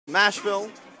Mashville.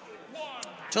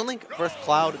 Chun-Link versus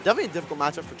Cloud, definitely a difficult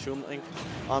matchup for Chun-Link.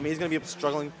 He's going to be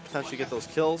struggling potentially to get those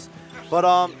kills. But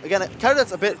again, a character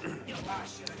that's a bit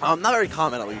not very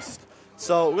common at least.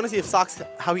 So we're going to see if Sox,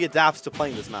 how he adapts to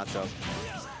playing this matchup.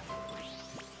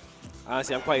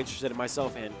 Honestly, I'm quite interested in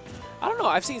myself, and I don't know.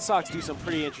 I've seen Sox do some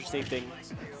pretty interesting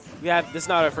things. This is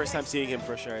not our first time seeing him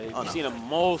for sure. We've seen him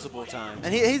multiple times.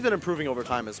 And he's been improving over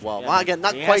time as well. Yeah, Well, again,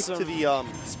 not quite to the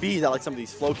speed that like some of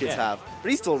these flow kids have, but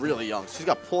he's still really young. So he's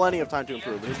got plenty of time to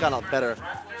improve, and he's gotten out better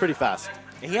pretty fast.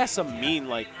 And he has some mean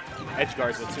like edge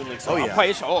guards with Chun-Link. So oh, yeah. I'm quite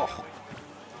interested.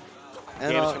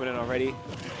 And damage coming in already.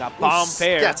 Got bomb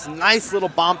fair. That's nice little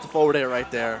bomb to forward air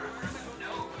right there.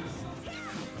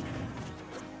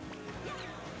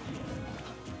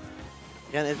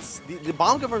 And it's the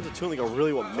bomb confirms of Chun-Link are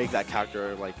really what make that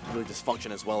character like really just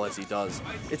function as well as he does.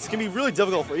 It's gonna be really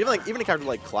difficult for even a character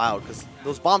like Cloud, because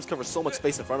those bombs cover so much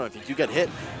space in front of him. If you do get hit,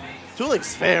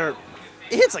 Chun-Link's fair.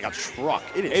 It hits like a truck.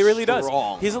 It really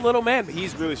strong. He's a little man, but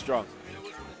he's really strong.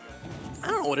 I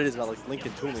don't know what it is about like Link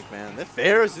and Chun-Link, man. They're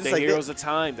fair. It's just They're like heroes of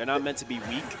time. They're not meant to be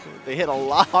weak. They hit a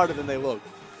lot harder than they look.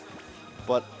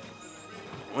 But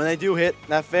when they do hit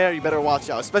that fair, you better watch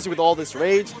out. Especially with all this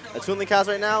rage that Chun-Link has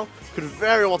right now, could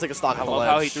very well take a stock on the ledge.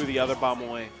 I love how he threw the other bomb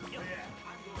away.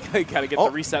 You gotta get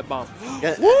the reset bomb.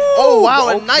 Oh wow,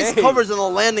 and nice covers on the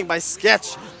landing by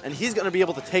Sketch, and he's gonna be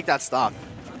able to take that stock.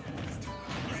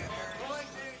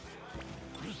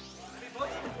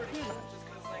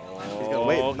 He's gonna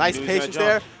wait. Nice patience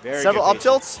there. Several up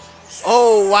tilts.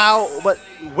 Oh wow, but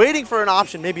waiting for an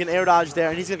option, maybe an air dodge there,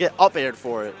 and he's gonna get up aired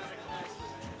for it.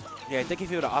 Yeah, I think if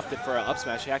he would have opted for an up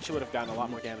smash, he actually would have gotten a lot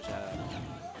more damage out of that.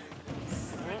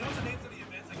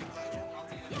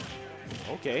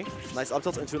 Okay. Nice up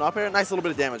tilt into an up air. Nice little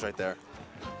bit of damage right there.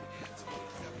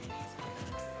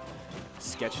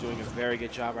 Sketch doing a very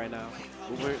good job right now.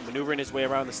 Maneuvering his way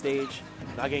around the stage.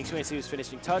 Not getting too into his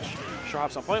finishing touch. Sure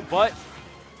hops on point, but...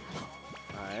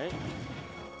 Alright.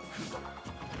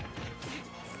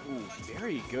 Ooh,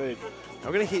 very good.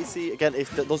 We're going to see, again,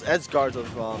 if those edge guards of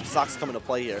Sox come into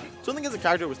play here. Chun-Link is a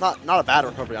character who's not a bad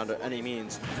recovery under any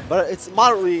means, but it's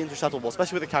moderately interceptable,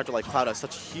 especially with a character like Cloud has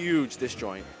such huge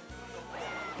disjoint.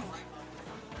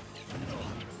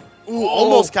 Ooh,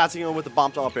 almost catching him with the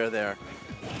bomb to up air there.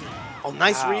 Oh,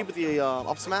 nice read with the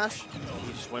up smash.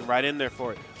 He just went right in there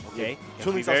for it. Okay.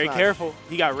 Chun-Link's very careful.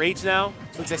 He got rage now.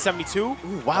 Looks like 72. Ooh,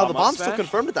 wow, the bomb still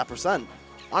confirmed at that percent.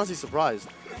 Honestly surprised.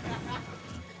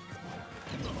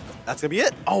 That's going to be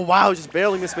it. Oh, wow, just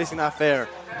barely misspacing that fair.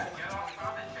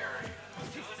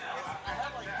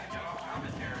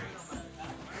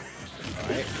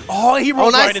 Right. Oh, he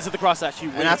rolled right into the cross slash.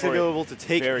 And that's going to be able to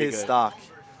take his stock.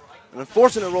 An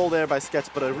unfortunate roll there by Sketch,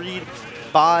 but a read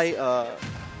by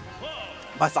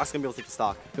Sox going to be able to take the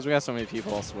stock. Because we got so many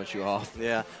people, I'll switch you off.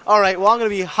 Yeah. All right, well, I'm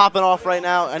going to be hopping off right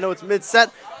now. I know it's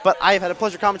mid-set, but I've had a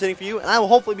pleasure commentating for you, and I will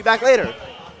hopefully be back later.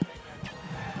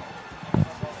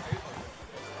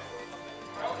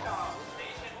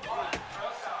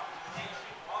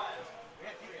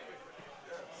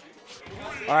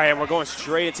 All right, and we're going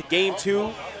straight into game 2.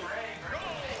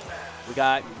 We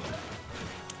got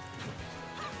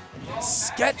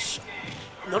Sketch.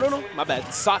 No, my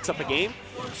bad. Sox up a game.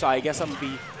 So I guess I'm going to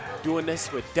be doing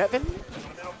this with Devin.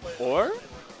 Or?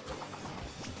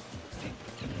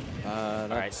 All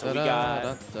right, so we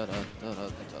got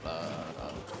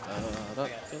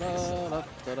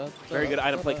very good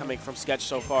item play coming from Sketch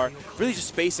so far. Really just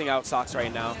spacing out Sox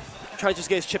right now. Trying to just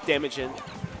get his chip damage in.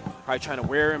 Probably trying to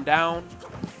wear him down.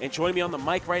 And joining me on the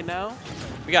mic right now,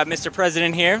 we got Mr.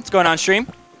 President here. What's going on stream?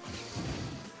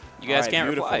 You guys can't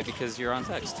beautiful. reply because you're on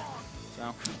text.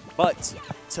 So, but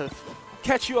to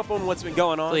catch you up on what's been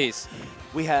going on, please.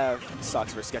 We have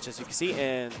Sox versus Sketch, as you can see,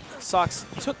 and Sox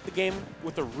took the game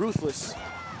with a ruthless,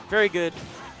 very good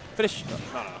finish.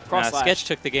 Cross slash. Sketch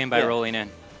took the game by rolling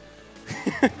in.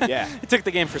 Yeah. He took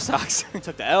the game for Sox.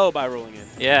 Took the L by rolling in.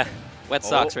 Yeah. Wet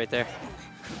socks right there.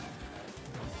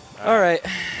 All right.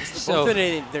 So both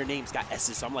of their names got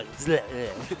S's, so I'm like,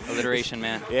 alliteration,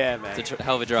 man. Yeah, man. It's a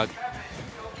hell of a drug.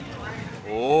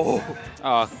 Oh,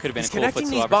 could have been a cool connecting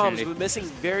footstool these bombs, opportunity. but missing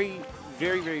very,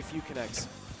 very, very few connects,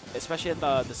 especially at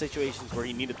the situations where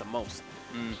he needed the most.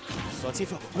 So let's see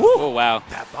if oh wow,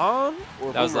 that bomb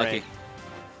or that was lucky.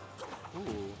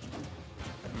 Ooh,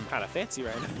 kind of fancy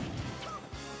right now.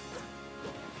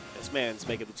 This man's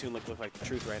making the Chun-Link look like the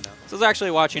truth right now. So I was actually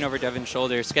watching over Devin's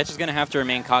shoulder. Sketch is going to have to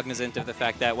remain cognizant of the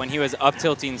fact that when he was up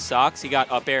tilting Sox, he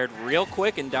got up aired real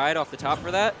quick and died off the top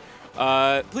for that.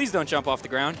 Please don't jump off the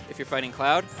ground if you're fighting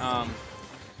Cloud.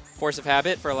 Force of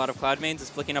habit for a lot of Cloud mains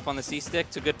is flicking up on the C-stick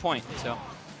to a good point. So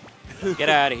get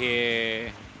out of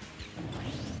here.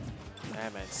 Yeah,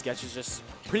 man. Sketch is just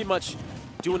pretty much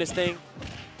doing his thing,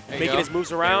 There you making go. his moves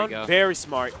There we around. go. Very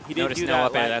smart. He didn't Noticed do no that,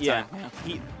 up air that time.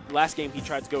 Yeah. Last game, he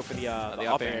tried to go for the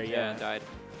up air. Yeah, died.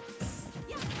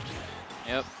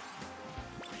 Yep.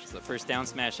 It's the first down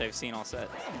smash I've seen all set.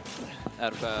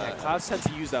 Out of Yeah, Clouds tend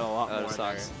to use that a lot out more of in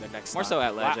Sox. their next More style. so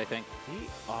at ledge, Wow. I think.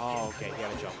 Oh, okay. He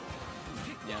had a jump.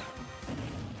 Yeah.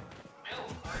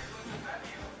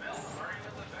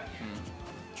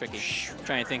 Tricky.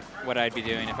 Trying to think what I'd be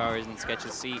doing if I was in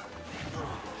Sketch's seat.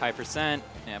 High percent.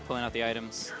 Yeah, pulling out the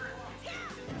items.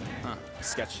 Huh.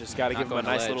 Sketch just got to Not give him a going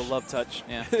to nice ledge. little love touch.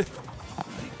 Yeah.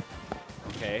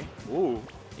 Okay. Ooh.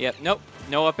 Yep. Nope.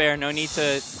 No up air. No need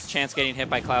to chance getting hit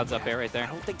by Clouds up air right I there.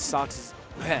 don't think Sox is.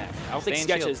 I don't think Stay in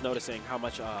Sketch shield. is noticing how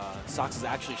much Sox is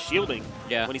actually shielding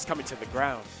Yeah. when he's coming to the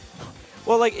ground.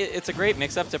 Well, like it's a great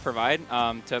mix-up to provide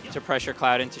to pressure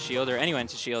Cloud into shield or anyone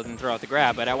into shield and throw out the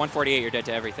grab. But at 148, you're dead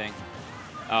to everything.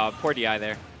 Poor DI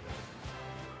there.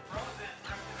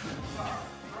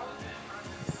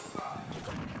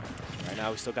 Right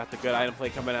now, we still got the good item play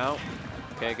coming out.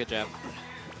 Okay, good job.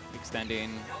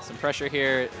 Extending some pressure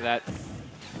here. That,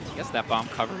 I guess that bomb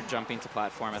covered jumping to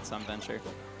platform at some venture.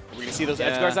 We're going to see those Yeah.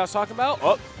 edge guards I was talking about.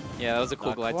 Oh, Yeah, that was a cool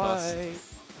not glide toss. quite.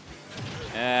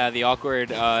 Yeah, the awkward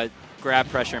grab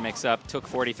pressure mix-up took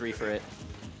 43 for it.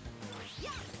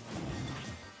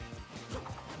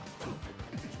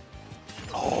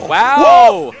 Oh.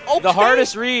 Wow! Whoa! The Okay.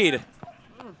 hardest read.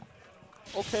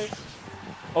 Okay.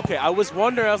 Okay, I was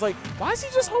wondering. I was like, why is he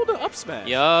just holding up smash?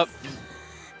 Yup.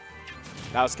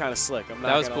 That was kind of slick. I'm not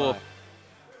That was gonna cool. lie.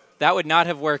 That would not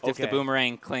have worked if the Okay.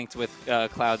 boomerang clinked with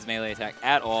Cloud's melee attack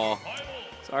at all.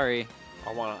 Sorry.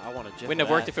 I want to Wouldn't have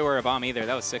worked if it were a bomb either.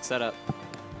 That was sick setup.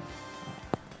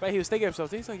 But he was thinking to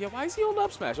himself, he's like, yeah, why is he holding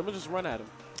up smash? I'm going to just run at him.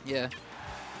 Yeah.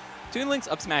 Toon Link's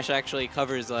up smash actually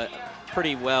covers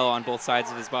pretty well on both sides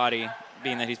of his body,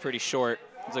 being that he's pretty short.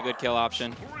 It's a good kill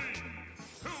option.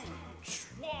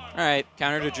 All right,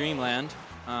 counter to Dreamland.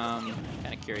 Kind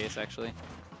of curious, actually.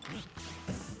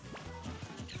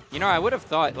 You know, I would have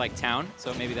thought, like, Town,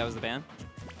 so maybe that was the ban.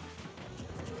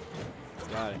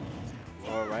 Got it.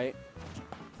 All right.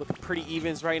 Looking pretty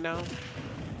evens right now.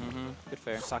 Mm-hmm. Good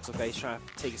fair. Sox looks like he's trying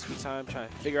to take his sweet time, trying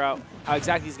to figure out how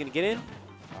exactly he's going to get in.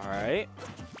 All right.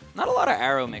 Not a lot of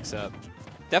arrow mix-up.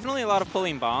 Definitely a lot of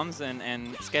pulling bombs,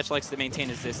 and Sketch likes to maintain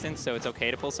his distance, so it's okay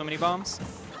to pull so many bombs.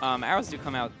 Arrows do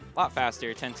come out a lot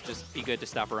faster, tend to just be good to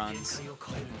stop runs. And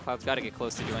Cloud's got to get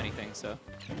close to do anything, so.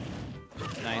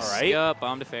 Nice. All right. Yup,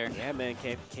 bomb to fair. Yeah, man,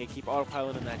 can't keep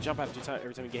autopiloting that jump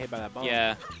every time you get hit by that bomb.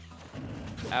 Yeah.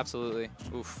 Absolutely.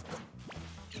 Oof.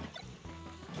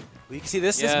 Well, you can see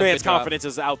this Yeah, man's good job. confidence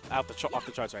is off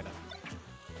the charts right now.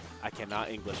 I cannot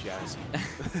English, guys.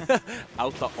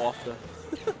 off the.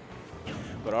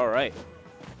 But all right.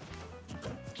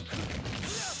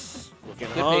 Looking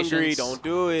Good hungry. patience. Don't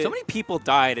do it. So many people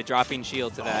die to dropping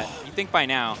shield to that. You think by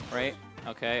now, right?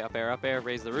 Okay, up air,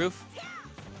 raise the roof.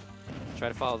 Try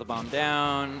to follow the bomb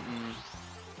down.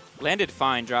 Landed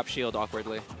fine, drop shield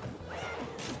awkwardly.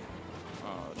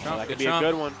 Oh, Trump, that good could be Trump.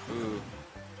 a good one. Ooh.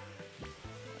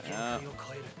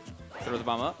 Throw the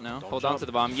bomb up? No. Don't Hold on jump. to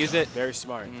the bomb. Use it. Very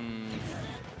smart.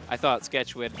 I thought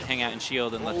Sketch would hang out in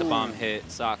shield and let the bomb hit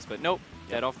Sox, but nope.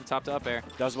 Dead off the top to up air.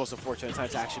 That was the most unfortunate time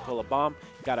to actually pull a bomb.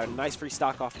 Got a nice free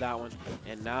stock off that one.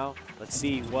 And now let's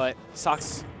see what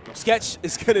Sketch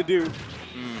is going to do.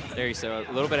 There you go.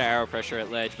 A little bit of arrow pressure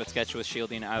at ledge, but Sketch was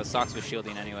shielding. Sox was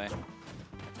shielding anyway.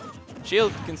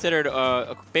 Shield considered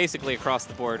basically across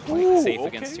the board quite safe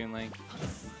against Toon Link,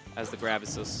 as the grab is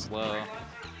so slow.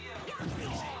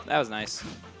 That was nice.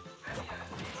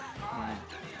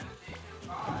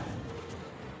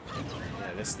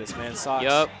 Yeah, this man Sox.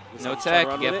 Yup. He's No trying to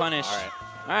run tech. Get with it. punished. All right.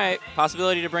 All right.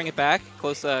 Possibility to bring it back.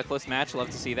 Close match. Love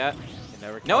to see that. Can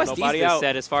never No count SDs nobody this out.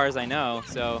 set, as far as I know.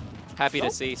 So happy to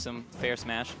see some fair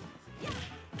smash.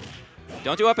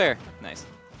 Don't do up air. Nice.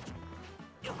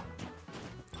 You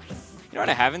know what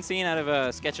I haven't seen out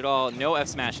of Sketch at all? No F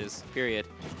smashes, period.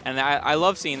 And I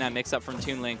love seeing that mix up from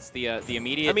Toon Links, the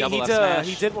immediate double F smash.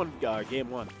 he did one game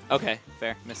one. Okay,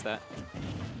 fair. Missed that.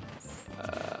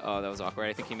 Oh, that was awkward.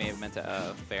 I think he may have meant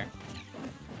to fair.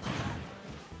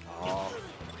 Oh.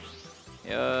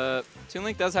 Toon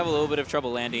Link does have a little bit of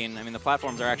trouble landing. I mean, the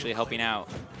platforms are actually helping out.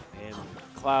 And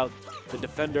Cloud, the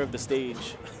defender of the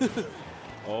stage.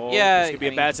 Oh, Yeah, this could be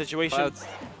a bad situation. Cloud's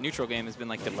neutral game has been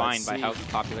like defined by how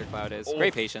popular Cloud is.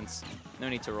 Great patience. No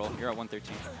need to roll. You're at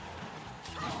 113.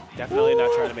 Definitely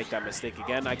not trying to make that mistake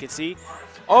again. I can see.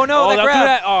 Oh no, that don't do grab!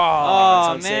 that. Oh, Oh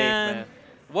that's unsafe, man.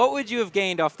 What would you have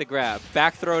gained off the grab?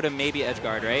 Back throw to maybe edge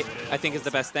guard, right? I think is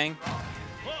the best thing.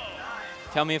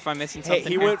 Tell me if I'm missing Hey, something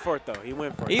he here. went for it though. He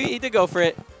went for it. He did go for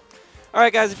it. All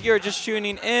right, guys, if you're just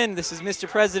tuning in, this is Mr.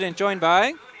 President joined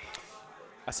by...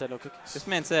 I said no cookies. This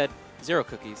man said 0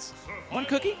 cookies. 1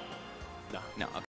 cookie? No. No. Okay.